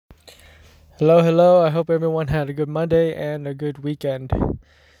Hello, hello. I hope everyone had a good Monday and a good weekend.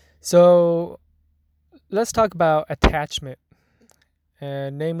 So, let's talk about attachment,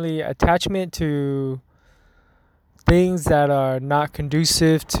 and namely attachment to things that are not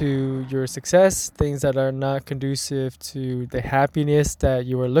conducive to your success, things that are not conducive to the happiness that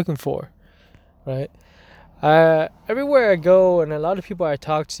you are looking for, right? Everywhere I go, and a lot of people I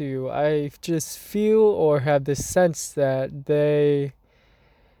talk to, I just feel or have this sense that they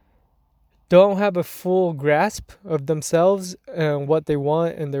don't have a full grasp of themselves and what they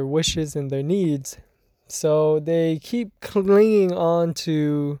want and their wishes and their needs. So they keep clinging on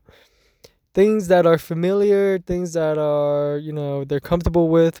to things that are familiar, things that are, they're comfortable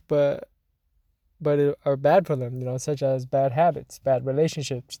with, but it are bad for them, such as bad habits, bad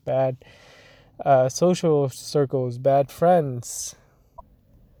relationships, bad social circles, bad friends.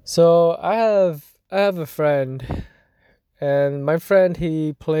 So I have a friend, and my friend,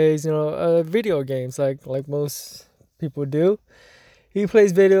 he plays video games like most people do. He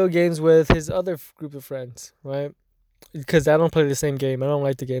plays video games with his other group of friends, right? Because I don't play the same game. I don't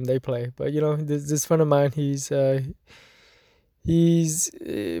like the game they play. But this friend of mine, he's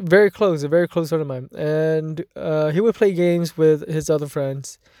very close, a very close friend of mine, and he would play games with his other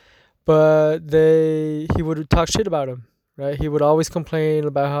friends, but he would talk shit about him, right? He would always complain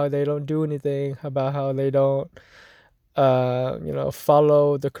about how they don't do anything, about how they don't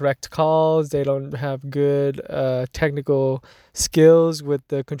follow the correct calls. They don't have good technical skills with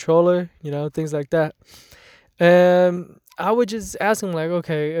the controller, things like that. And I would just ask him, like,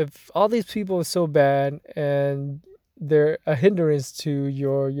 okay, if all these people are so bad and they're a hindrance to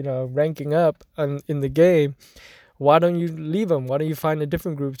your, ranking up in the game, why don't you leave them? Why don't you find a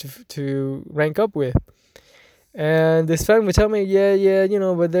different group to rank up with? And this friend would tell me, yeah,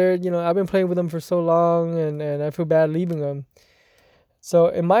 but they're, I've been playing with them for so long, and I feel bad leaving them. So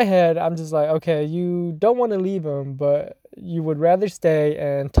in my head, I'm just like, okay, you don't want to leave them, but you would rather stay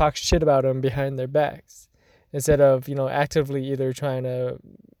and talk shit about them behind their backs instead of, actively either trying to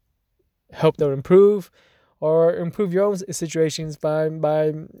help them improve or improve your own situations by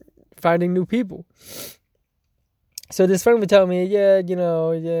finding new people. So this friend would tell me, yeah,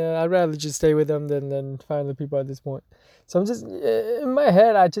 I'd rather just stay with them than find the people at this point. So I'm just, in my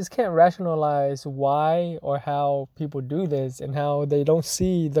head, I just can't rationalize why or how people do this and how they don't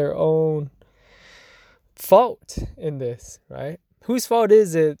see their own fault in this, right? Whose fault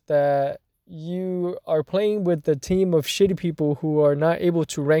is it that you are playing with a team of shitty people who are not able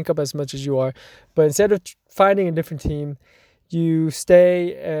to rank up as much as you are, but instead of finding a different team, you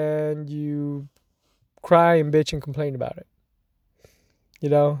stay and you cry and bitch and complain about it? You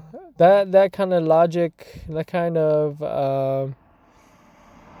know, that kind of logic, that kind of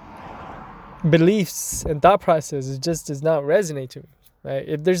beliefs and thought process, it just does not resonate to me. Right?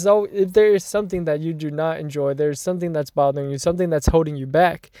 If there is something that you do not enjoy, there's something that's bothering you, something that's holding you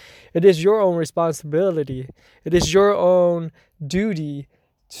back, it is your own responsibility. It is your own duty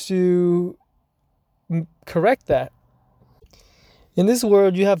to correct that. In this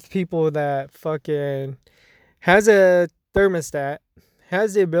world, you have people that fucking has a thermostat,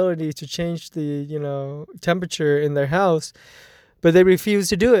 has the ability to change the, temperature in their house, but they refuse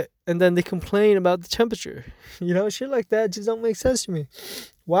to do it. And then they complain about the temperature. Shit like that just don't make sense to me.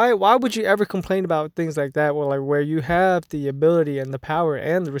 Why would you ever complain about things like that? Well, like where you have the ability and the power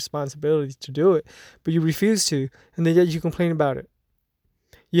and the responsibility to do it, but you refuse to, and then yet you complain about it.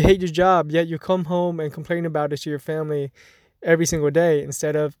 You hate your job, yet you come home and complain about it to your family every single day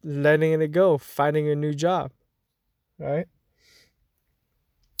instead of letting it go, finding a new job, right?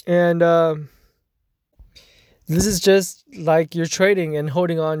 And this is just like you're trading and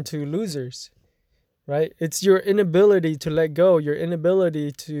holding on to losers, right? It's your inability to let go, your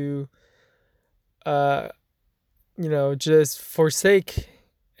inability to, just forsake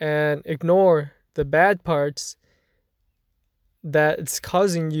and ignore the bad parts that's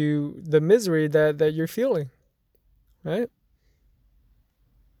causing you the misery that you're feeling, right?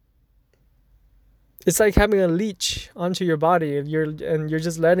 It's like having a leech onto your body, and you're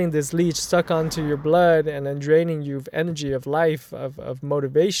just letting this leech suck onto your blood and then draining you of energy, of life, of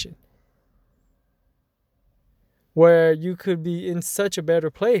motivation, where you could be in such a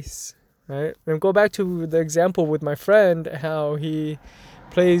better place, right? And go back to the example with my friend, how he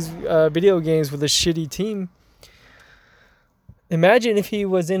plays video games with a shitty team. Imagine if he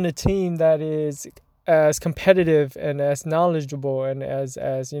was in a team that is as competitive and as knowledgeable and as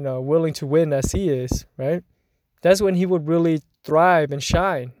willing to win as he is, right? That's when he would really thrive and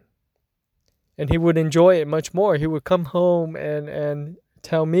shine, and he would enjoy it much more. He would come home and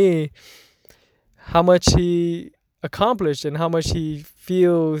tell me how much he accomplished and how much he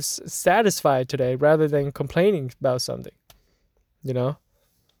feels satisfied today rather than complaining about something, you know?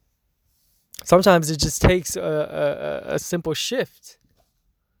 Sometimes it just takes a simple shift,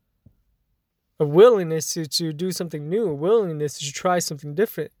 a willingness to do something new, a willingness to try something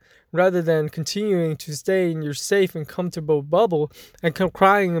different, rather than continuing to stay in your safe and comfortable bubble and come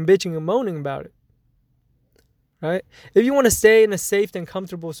crying and bitching and moaning about it. Right? If you want to stay in a safe and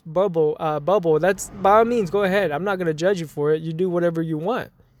comfortable bubble, that's by all means, go ahead. I'm not going to judge you for it. You do whatever you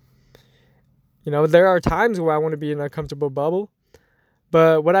want. You know, there are times where I want to be in a comfortable bubble,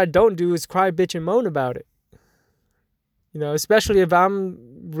 but what I don't do is cry, bitch, and moan about it. You know, especially if I'm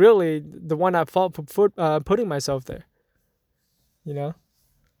really the one at fault for putting myself there. You know,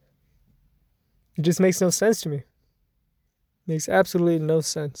 it just makes no sense to me. Makes absolutely no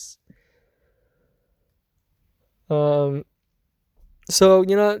sense. So,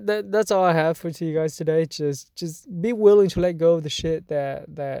 you know, that's all I have for you guys today. Just be willing to let go of the shit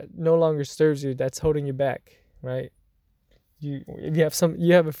that no longer serves you, that's holding you back, right? If you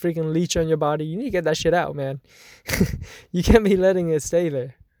have a freaking leech on your body, you need to get that shit out, man. You can't be letting it stay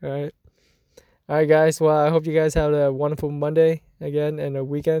there, all right? All right, guys. Well, I hope you guys have a wonderful Monday again and a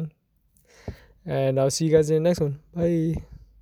weekend. And I'll see you guys in the next one. Bye.